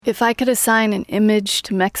If I could assign an image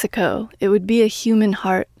to Mexico, it would be a human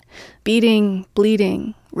heart, beating,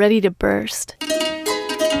 bleeding, ready to burst.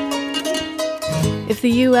 If the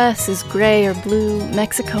U.S. is gray or blue,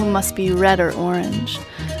 Mexico must be red or orange,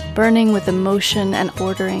 burning with emotion and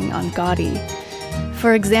bordering on gaudy.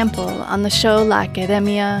 For example, on the show La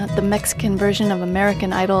Academia, the Mexican version of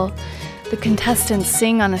American Idol, the contestants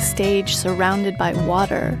sing on a stage surrounded by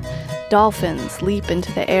water. Dolphins leap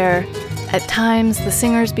into the air. At times, the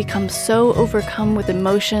singers become so overcome with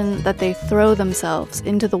emotion that they throw themselves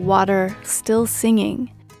into the water, still singing.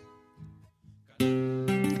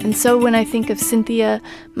 And so when I think of Cynthia,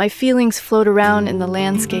 my feelings float around in the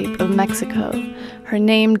landscape of Mexico, her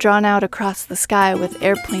name drawn out across the sky with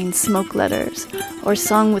airplane smoke letters, or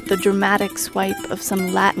sung with the dramatic swipe of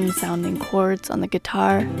some Latin-sounding chords on the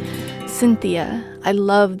guitar. Cynthia, I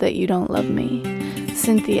love that you don't love me.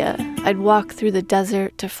 Cynthia, I'd walk through the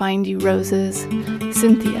desert to find you roses.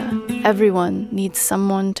 Cynthia, everyone needs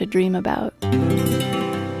someone to dream about.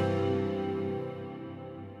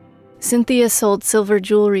 Cynthia sold silver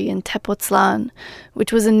jewelry in Tepoztlan,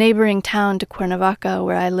 which was a neighboring town to Cuernavaca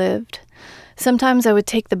where I lived. Sometimes I would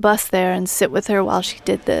take the bus there and sit with her while she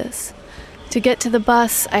did this. To get to the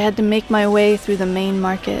bus, I had to make my way through the main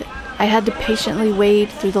market. I had to patiently wade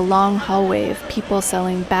through the long hallway of people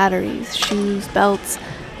selling batteries, shoes, belts,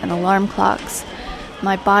 and alarm clocks,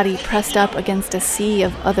 my body pressed up against a sea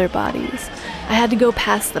of other bodies. I had to go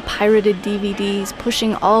past the pirated DVDs,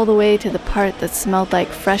 pushing all the way to the part that smelled like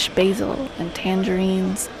fresh basil and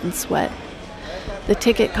tangerines and sweat. The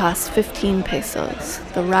ticket cost 15 pesos.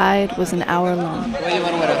 The ride was an hour long.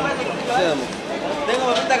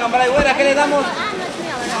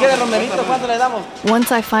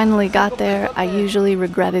 Once I finally got there, I usually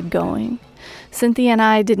regretted going. Cynthia and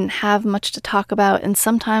I didn't have much to talk about, and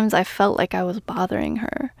sometimes I felt like I was bothering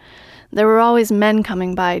her. There were always men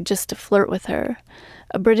coming by just to flirt with her.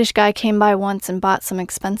 A British guy came by once and bought some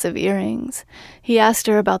expensive earrings. He asked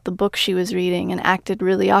her about the book she was reading and acted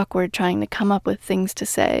really awkward trying to come up with things to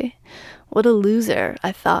say. What a loser,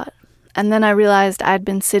 I thought. And then I realized I'd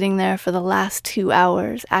been sitting there for the last 2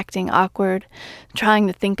 hours, acting awkward, trying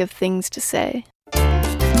to think of things to say.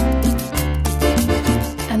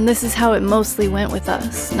 And this is how it mostly went with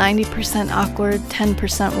us, 90% awkward,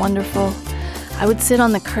 10% wonderful. I would sit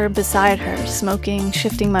on the curb beside her, smoking,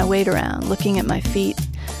 shifting my weight around, looking at my feet.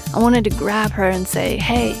 I wanted to grab her and say,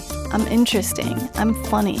 hey, I'm interesting, I'm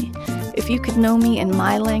funny. If you could know me in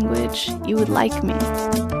my language, you would like me.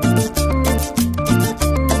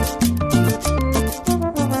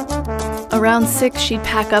 Around 6, she'd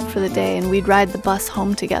pack up for the day and we'd ride the bus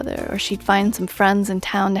home together, or she'd find some friends in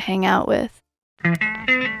town to hang out with.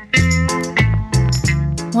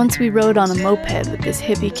 Once we rode on a moped with this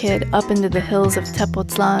hippie kid up into the hills of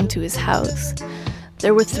Tepoztlan to his house.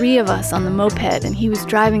 There were 3 of us on the moped, and he was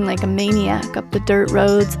driving like a maniac up the dirt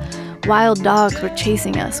roads. Wild dogs were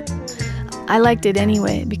chasing us. I liked it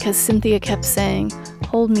anyway because Cynthia kept saying,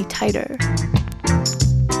 "Hold me tighter."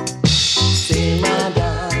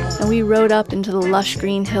 And we rode up into the lush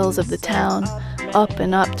green hills of the town, up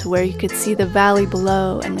and up to where you could see the valley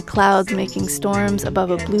below and the clouds making storms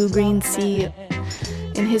above a blue-green sea.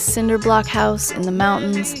 In his cinder block house in the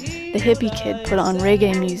mountains, the hippie kid put on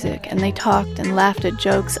reggae music and they talked and laughed at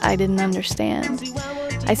jokes I didn't understand.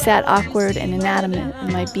 I sat awkward and inanimate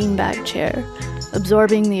in my beanbag chair,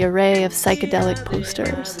 absorbing the array of psychedelic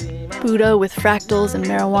posters. Buddha with fractals and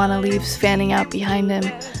marijuana leaves fanning out behind him,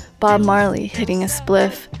 Bob Marley hitting a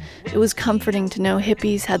spliff. It was comforting to know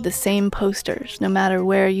hippies had the same posters, no matter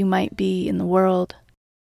where you might be in the world.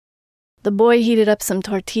 The boy heated up some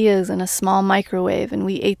tortillas in a small microwave, and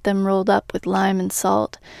we ate them rolled up with lime and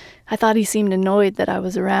salt. I thought he seemed annoyed that I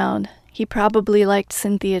was around. He probably liked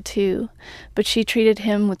Cynthia too, but she treated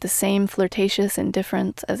him with the same flirtatious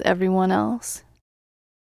indifference as everyone else.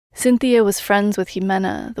 Cynthia was friends with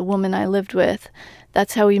Jimena, the woman I lived with.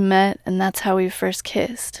 That's how we met, and that's how we first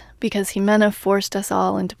kissed, because Jimena forced us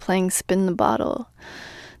all into playing spin the bottle.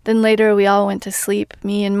 Then later we all went to sleep,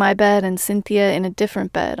 me in my bed and Cynthia in a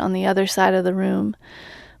different bed on the other side of the room.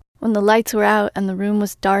 When the lights were out and the room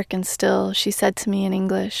was dark and still, she said to me in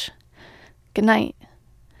English, "Good night."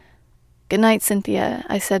 "Good night, Cynthia,"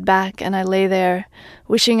 I said back, and I lay there,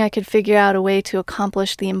 wishing I could figure out a way to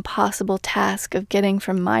accomplish the impossible task of getting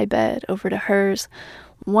from my bed over to hers,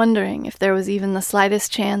 wondering if there was even the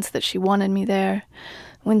slightest chance that she wanted me there,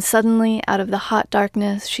 when suddenly, out of the hot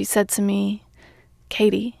darkness, she said to me,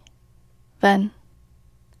 "Katie, Ven."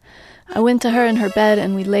 I went to her in her bed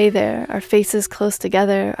and we lay there, our faces close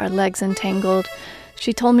together, our legs entangled.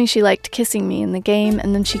 She told me she liked kissing me in the game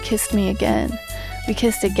and then she kissed me again. We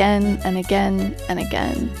kissed again and again and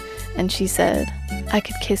again, and she said, I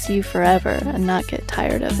could kiss you forever and not get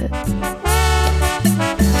tired of it.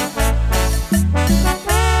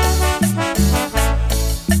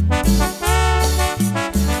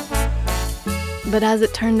 But as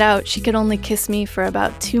it turned out, she could only kiss me for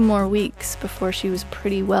about 2 more weeks before she was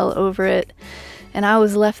pretty well over it, and I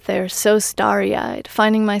was left there so starry-eyed,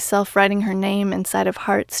 finding myself writing her name inside of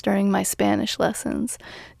hearts during my Spanish lessons,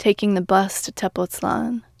 taking the bus to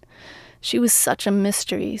Tepoztlan. She was such a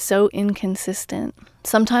mystery, so inconsistent.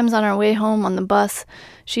 Sometimes on our way home on the bus,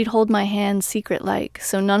 she'd hold my hand secret-like,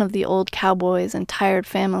 so none of the old cowboys and tired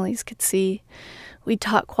families could see. We'd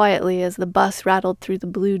talk quietly as the bus rattled through the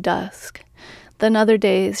blue dusk. Then other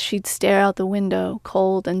days, she'd stare out the window,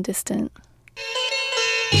 cold and distant.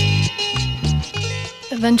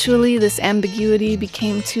 Eventually, this ambiguity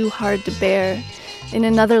became too hard to bear. In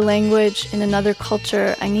another language, in another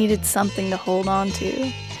culture, I needed something to hold on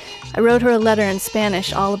to. I wrote her a letter in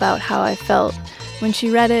Spanish all about how I felt. When she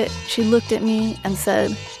read it, she looked at me and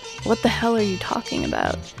said, "What the hell are you talking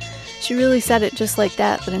about?" She really said it just like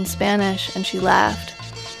that, but in Spanish, and she laughed.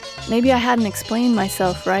 Maybe I hadn't explained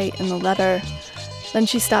myself right in the letter. Then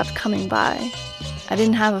she stopped coming by. I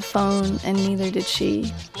didn't have a phone, and neither did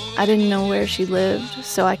she. I didn't know where she lived,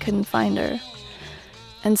 so I couldn't find her.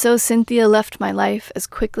 And so Cynthia left my life as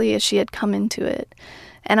quickly as she had come into it.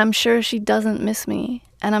 And I'm sure she doesn't miss me,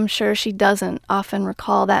 and I'm sure she doesn't often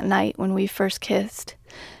recall that night when we first kissed.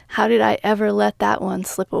 How did I ever let that one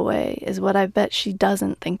slip away is what I bet she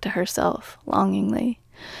doesn't think to herself, longingly.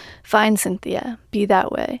 Fine, Cynthia, be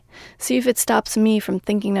that way. See if it stops me from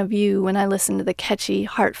thinking of you when I listen to the catchy,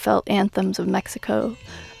 heartfelt anthems of Mexico,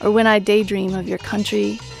 or when I daydream of your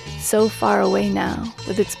country, so far away now,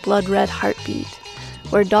 with its blood-red heartbeat,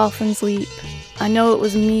 where dolphins leap. I know it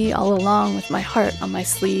was me all along with my heart on my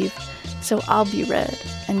sleeve, so I'll be red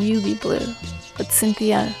and you be blue. But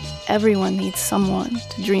Cynthia, everyone needs someone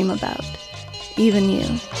to dream about, even you.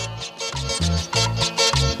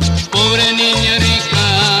 Pobre niña rica,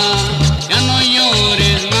 ya no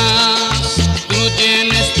llores más, tú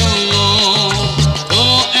tienes todo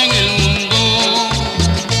en el mundo.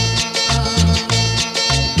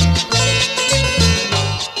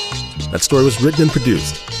 That story was written and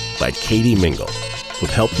produced by Katie Mingle,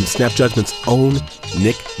 with help from Snap Judgment's own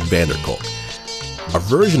Nick Vanderkolk. A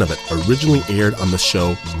version of it originally aired on the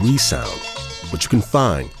show Resound, which you can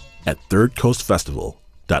find at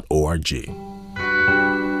thirdcoastfestival.org.